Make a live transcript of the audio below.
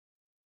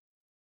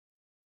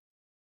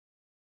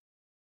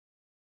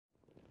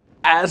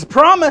As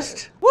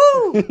promised,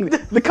 woo!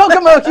 The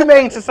Kokomo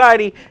Humane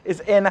Society is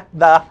in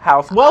the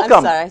house.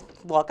 Welcome. I'm sorry.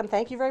 Welcome.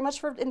 Thank you very much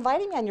for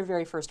inviting me on your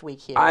very first week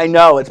here. I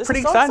know, it's This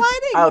pretty is so exciting.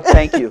 exciting. Oh,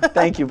 thank you.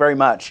 Thank you very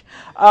much.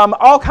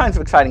 All kinds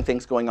of exciting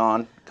things going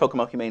on,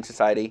 Kokomo Humane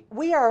Society.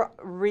 We are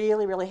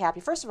really, really happy.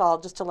 First of all,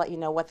 just to let you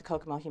know what the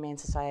Kokomo Humane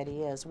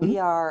Society is, we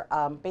are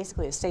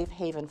basically a safe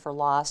haven for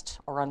lost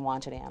or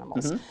unwanted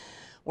animals.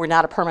 We're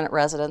not a permanent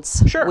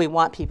residence. Sure. We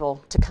want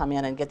people to come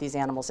in and get these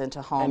animals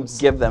into homes.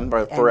 And give them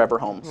forever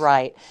homes.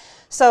 Right.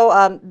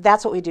 So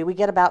that's what we do. We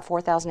get about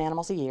 4,000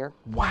 animals a year.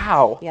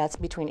 Wow. Yeah, it's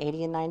between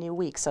 80 and 90 a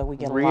week, so we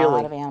get a Really?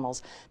 lot of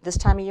animals. This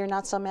time of year,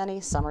 not so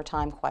many.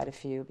 Summertime, quite a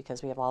few,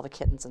 because we have all the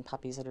kittens and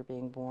puppies that are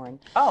being born.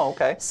 Oh,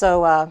 okay.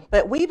 So,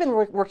 but we've been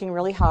working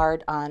really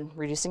hard on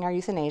reducing our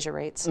euthanasia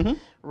rates,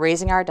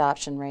 raising our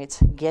adoption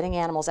rates, getting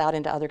animals out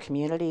into other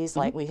communities.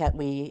 Like we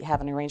have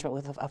an arrangement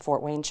with a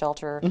Fort Wayne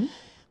shelter,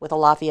 with a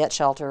Lafayette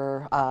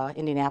shelter,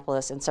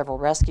 Indianapolis, and several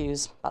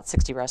rescues, about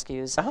 60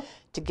 rescues,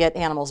 to get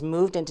animals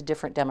moved into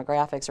different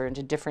demographics or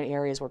into different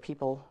areas where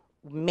people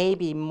may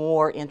be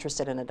more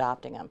interested in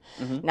adopting them.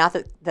 Not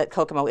that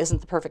Kokomo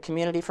isn't the perfect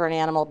community for an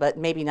animal, but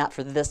maybe not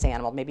for this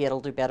animal. Maybe it'll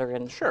do better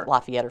in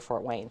Lafayette or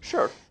Fort Wayne.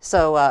 Sure.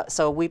 So,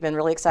 so we've been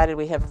really excited.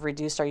 We have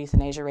reduced our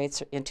euthanasia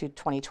rates into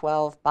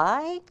 2012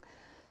 by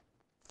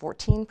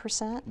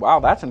 14%. Wow,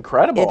 that's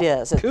incredible. It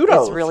is.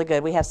 Kudos. It's really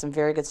good. We have some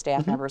very good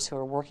staff members who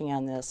are working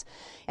on this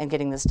and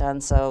getting this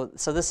done. So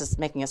this is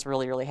making us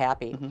really, really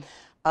happy.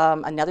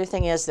 Another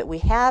thing is that we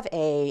have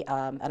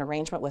an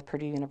arrangement with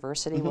Purdue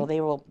University.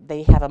 Well,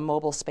 they have a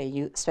mobile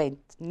spay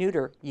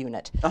neuter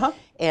unit,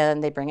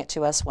 and they bring it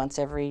to us once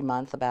every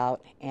month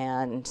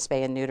and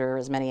spay and neuter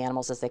as many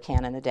animals as they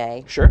can in a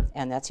day. Sure.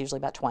 And that's usually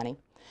about 20.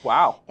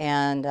 Wow.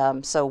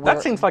 And so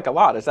that seems like a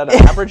lot. Is that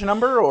an average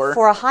number, or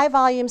for a high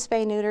volume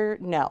spay neuter?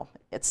 No,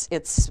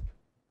 it's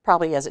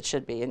probably as it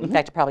should be. In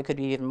fact, it probably could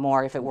be even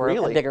more if it were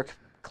a bigger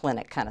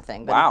clinic kind of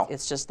thing. But wow.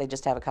 It's just they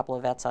just have a couple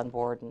of vets on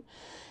board,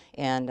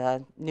 and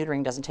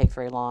neutering doesn't take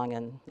very long,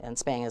 and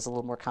spaying is a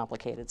little more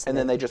complicated. So and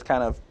then they just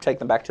kind of take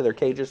them back to their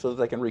cages so that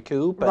they can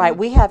recoup? Right.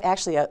 We have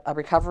actually a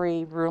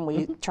recovery room.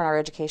 We turn our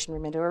education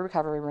room into a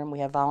recovery room. We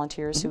have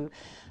volunteers who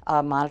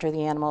monitor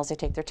the animals. They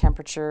take their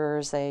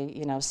temperatures.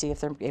 They see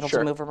if they're able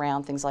to move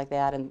around, things like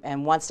that.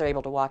 And once they're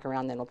able to walk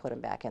around, then we'll put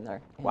them back in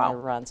their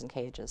runs and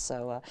cages.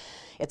 So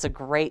it's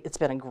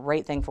been a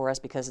great thing for us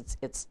because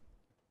it's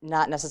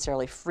not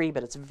necessarily free,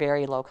 but it's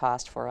very low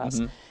cost for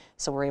us.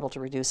 So we're able to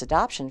reduce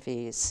adoption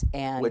fees,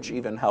 and which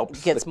even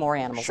helps gets more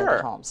animals into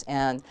homes.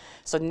 And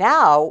so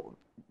now,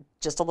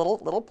 just a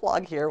little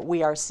plug here,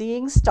 we are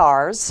seeing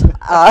stars.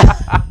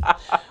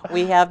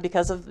 We have,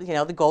 because of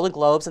the Golden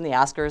Globes and the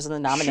Oscars and the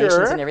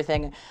nominations and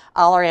everything,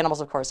 all our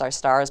animals, of course, are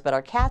stars, but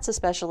our cats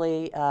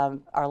especially are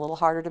a little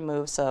harder to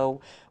move.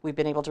 So we've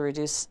been able to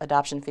reduce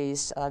adoption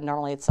fees.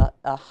 Normally it's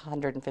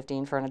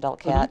 $115 for an adult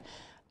cat.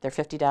 They're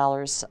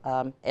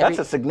 $50. That's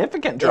a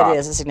significant drop. It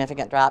is a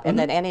significant drop. And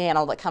then any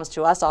animal that comes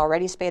to us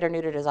already spayed or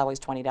neutered is always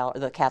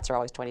 $20. The cats are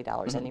always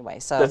 $20 anyway.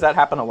 So does that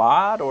happen a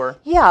lot, or?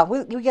 Yeah,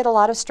 we get a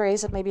lot of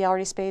strays that may be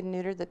already spayed and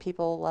neutered that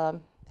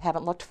people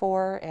haven't looked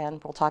for,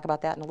 and we'll talk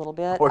about that in a little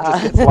bit. Or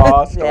just gets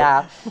lost.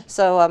 Yeah.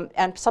 So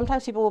and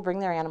sometimes people will bring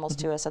their animals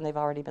to us and they've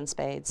already been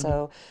spayed.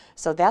 So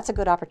that's a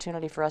good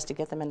opportunity for us to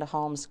get them into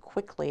homes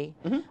quickly.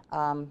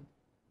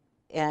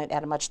 And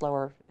at a much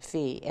lower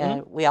fee.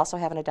 And we also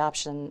have an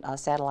adoption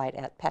satellite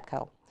at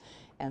Petco.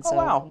 And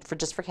so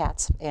for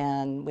cats.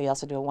 And we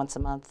also do a once a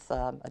month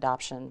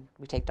adoption.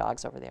 We take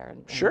dogs over there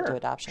and do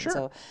adoption.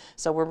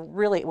 So we're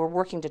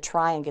working to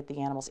try and get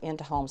the animals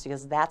into homes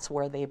because that's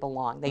where they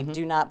belong. They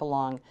do not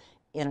belong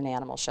in an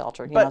animal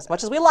shelter, as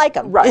much as we like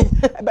them. Right.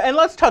 And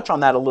let's touch on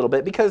that a little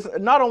bit, because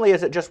not only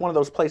is it just one of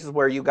those places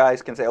where you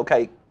guys can say,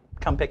 okay,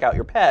 come pick out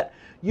your pet,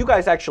 you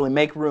guys actually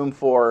make room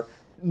for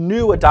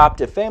new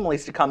adoptive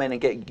families to come in and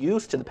get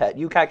used to the pet.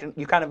 You kind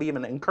of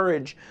even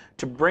encourage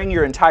to bring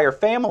your entire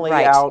family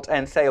out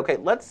and say, okay,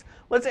 let's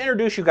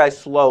introduce you guys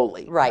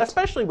slowly,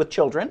 especially with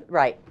children.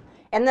 Right.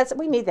 And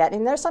we need that.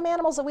 And there's some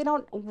animals that we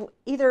don't,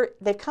 either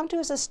they've come to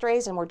us as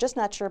strays and we're just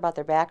not sure about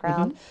their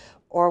background,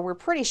 or we're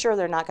pretty sure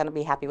they're not going to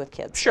be happy with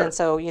kids. Sure. And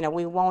so,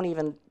 we won't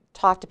even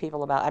talk to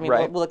people about,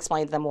 we'll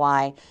explain to them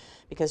why.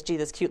 Because, gee,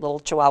 this cute little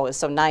Chihuahua is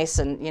so nice,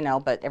 and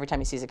but every time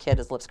he sees a kid,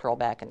 his lips curl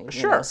back, and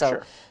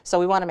so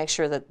we want to make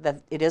sure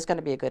that it is going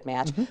to be a good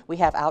match. We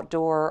have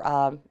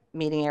outdoor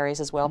meeting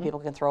areas as well. People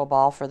can throw a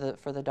ball for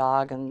the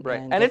dog, and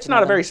it's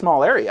not a very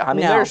small area. I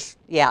mean, there's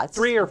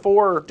 3 or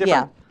 4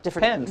 different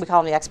pens. We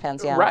call them the X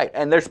pens. Yeah. Right,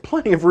 and there's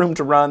plenty of room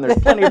to run. There's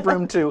plenty of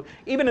room to,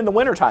 even in the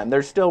wintertime,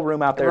 there's still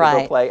room out there to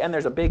go play, and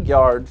there's a big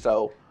yard.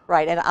 So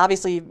right, and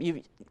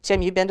obviously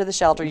Jim, you've been to the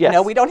shelter. You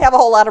know we don't have a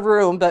whole lot of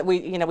room, but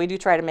we do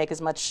try to make as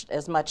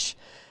much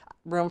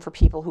room for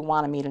people who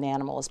want to meet an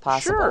animal as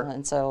possible.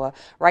 And so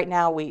right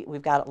now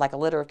we've got like a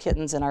litter of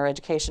kittens in our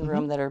education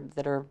room that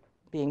are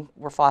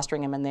we're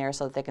fostering them in there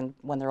so that they can,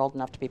 when they're old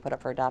enough to be put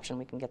up for adoption,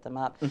 we can get them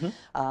up.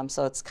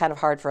 So it's kind of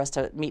hard for us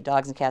to meet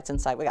dogs and cats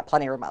inside. We got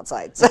plenty of room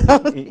outside, so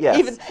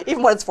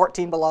even when it's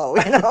 14 below,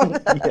 you know.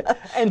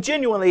 And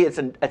genuinely, it's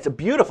a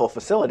beautiful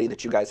facility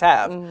that you guys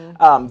have.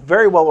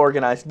 Very well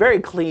organized, very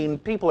clean.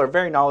 People are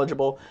very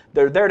knowledgeable.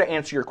 They're there to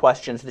answer your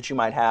questions that you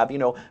might have. You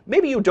know,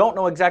 maybe you don't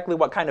know exactly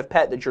what kind of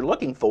pet that you're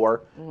looking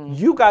for.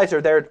 You guys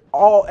are there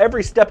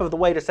every step of the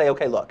way to say,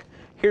 okay, look.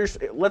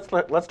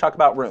 Let's talk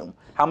about room.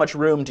 How much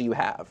room do you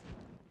have?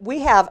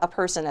 We have a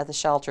person at the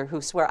shelter who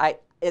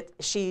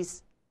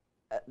she's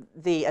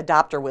the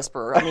adopter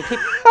whisperer. I mean,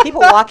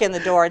 people walk in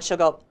the door and she'll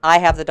go, "I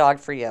have the dog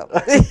for you."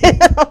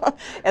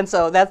 And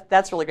so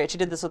that's really great. She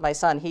did this with my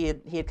son. He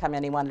had come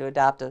in. He wanted to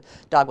adopt a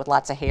dog with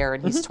lots of hair,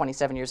 and he's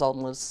 27 years old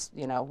and lives,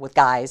 you know, with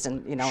guys,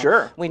 and you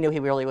know, we knew he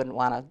really wouldn't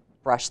want to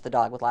brush the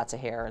dog with lots of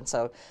hair, and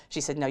so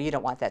she said, "No, you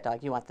don't want that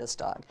dog. You want this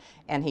dog."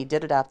 And he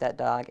did adopt that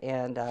dog,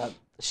 and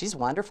she's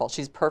wonderful.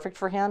 She's perfect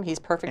for him. He's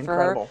perfect for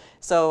her.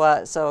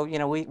 So you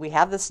know, we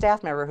have this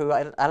staff member who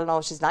I don't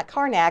know. She's not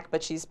Karnak,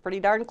 but she's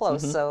pretty darn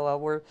close. So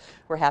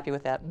we're happy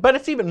with that. But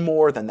it's even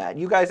more than that.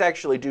 You guys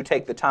actually do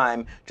take the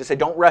time to say,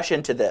 "Don't rush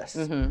into this."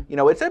 You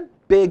know, it's a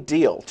big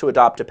deal to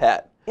adopt a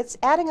pet. It's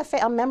adding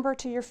a member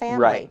to your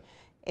family. Right.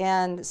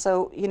 And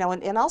so, you know,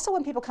 and also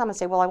when people come and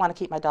say, "Well, I want to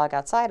keep my dog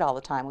outside all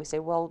the time," we say,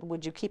 "Well,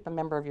 would you keep a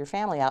member of your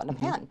family out in a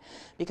pen?"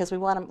 Because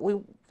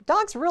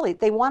dogs really,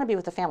 they want to be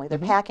with the family. They're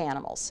pack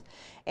animals.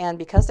 And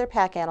because they're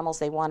pack animals,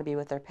 they want to be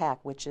with their pack,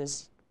 which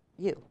is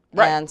you.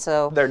 Right. And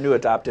so their new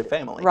adoptive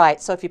family.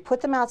 Right. So if you put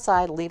them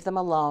outside, leave them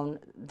alone,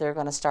 they're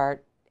going to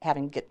start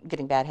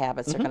getting bad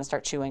habits. They're going to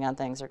start chewing on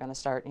things. They're going to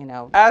start, you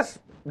know. As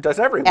does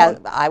everyone.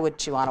 I would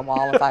chew on a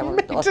wall if I were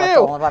Me if too. I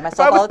was by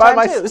myself all the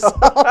time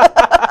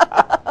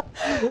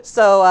too.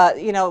 So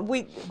you know,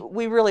 we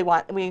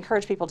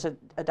encourage people to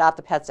adopt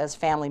the pets as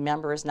family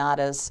members, not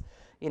as,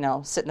 you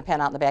know, sit in a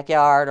pen out in the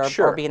backyard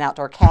or be an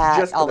outdoor cat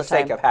just all for the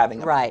sake time. of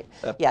having a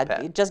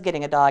pet. Just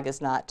getting a dog is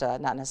not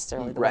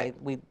necessarily the way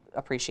we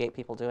appreciate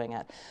people doing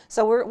it.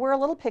 So we're a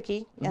little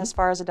picky as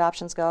far as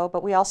adoptions go,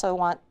 but we also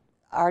want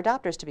our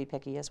adopters to be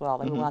picky as well.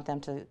 We want them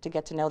to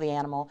get to know the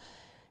animal,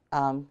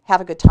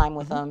 have a good time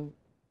with them,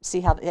 see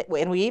how,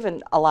 and we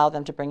even allow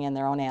them to bring in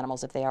their own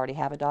animals if they already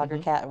have a dog or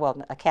cat. Well,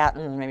 a cat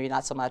maybe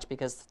not so much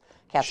because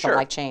cats don't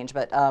like change,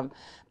 but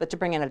to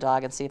bring in a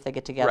dog and see if they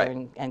get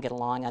together and get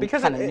along on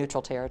kind of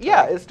neutral territory.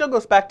 Yeah, it still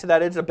goes back to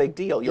that. It's a big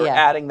deal. You're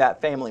adding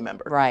that family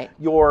member. Right.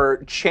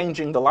 You're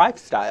changing the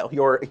lifestyle.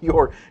 You're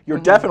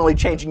definitely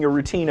changing your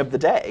routine of the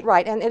day.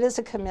 Right, and it is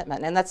a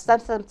commitment, and that's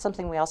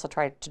something we also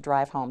try to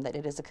drive home, that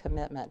it is a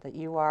commitment, that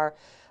you are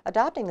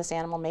adopting this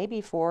animal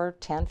maybe for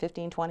 10,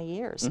 15, 20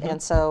 years.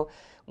 And so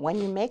when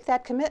you make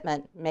that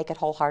commitment, make it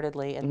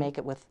wholeheartedly and make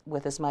it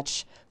with as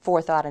much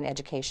forethought and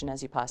education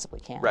as you possibly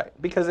can. Right,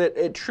 because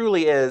it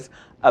truly is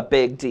a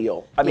big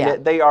deal. I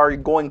mean, they are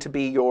going to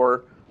be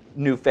your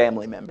new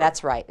family member.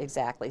 That's right,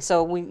 exactly.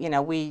 So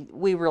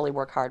we really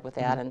work hard with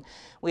that, and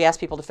we ask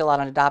people to fill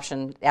out an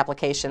adoption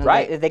application.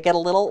 And they get a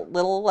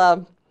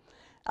little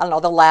I don't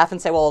know, they'll laugh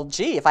and say, "Well,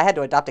 gee, if I had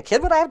to adopt a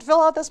kid, would I have to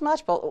fill out this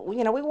much?" But,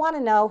 you know, we want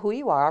to know who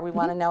you are. We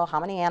want to know how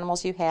many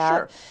animals you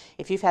have.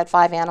 If you've had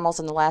 5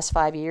 animals in the last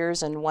 5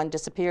 years and one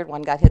disappeared,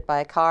 one got hit by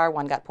a car,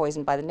 one got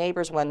poisoned by the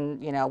neighbors,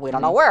 one, you know, we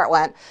don't know where it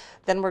went,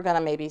 then we're going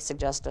to maybe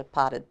suggest a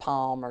potted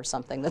palm or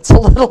something that's a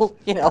little,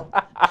 you know,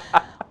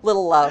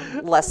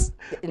 less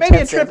intensive. Maybe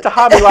a trip to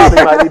Hobby Lobby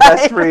might be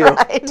best for you.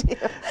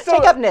 So,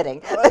 take up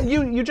knitting.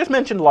 You just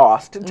mentioned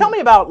lost. Tell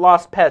me about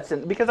lost pets,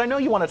 because I know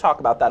you want to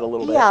talk about that a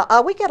little bit. Yeah,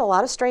 we get a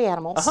lot of stray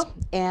animals,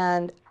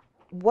 and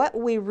what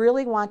we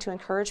really want to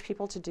encourage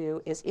people to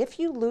do is, if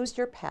you lose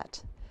your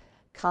pet,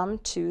 come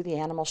to the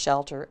animal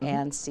shelter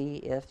and see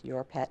if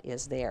your pet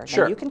is there.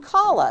 Now, you can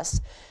call us,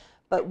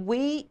 but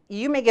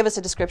you may give us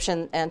a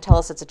description and tell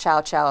us it's a chow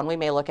chow, and we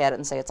may look at it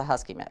and say it's a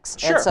husky mix.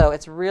 And so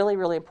it's really,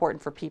 really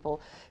important for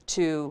people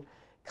to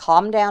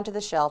come down to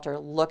the shelter,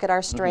 look at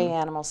our stray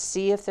animals,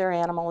 see if their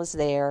animal is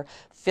there,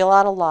 fill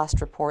out a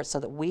lost report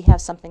so that we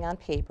have something on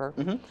paper.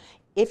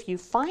 If you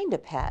find a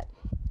pet,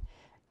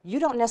 you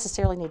don't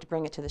necessarily need to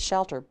bring it to the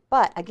shelter,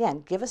 but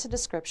again, give us a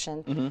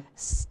description,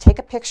 take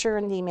a picture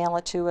and email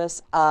it to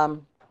us,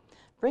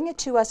 bring it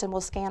to us and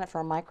we'll scan it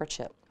for a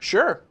microchip.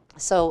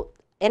 So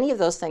any of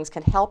those things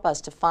can help us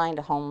to find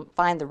a home,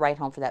 find the right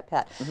home for that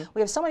pet.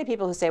 We have so many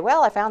people who say,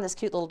 "Well, I found this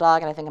cute little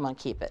dog and I think I'm going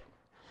to keep it."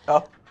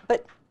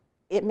 But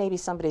it may be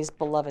somebody's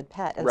beloved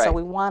pet, and so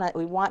we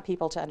want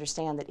people to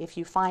understand that if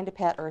you find a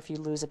pet or if you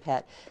lose a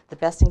pet, the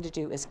best thing to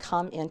do is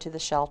come into the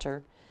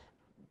shelter,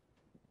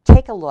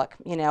 take a look,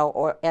 you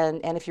know,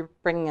 and if you're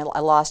bringing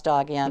a lost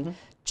dog in,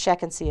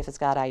 check and see if it's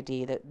got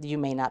ID that you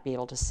may not be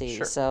able to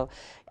see. So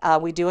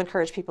we do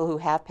encourage people who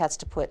have pets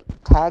to put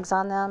tags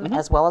on them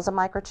as well as a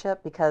microchip,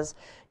 because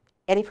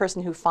any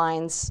person who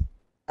finds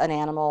an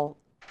animal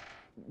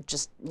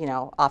just, you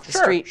know, off the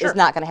street is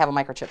not going to have a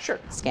microchip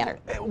scanner.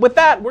 With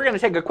that, we're going to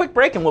take a quick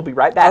break and we'll be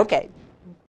right back. Okay.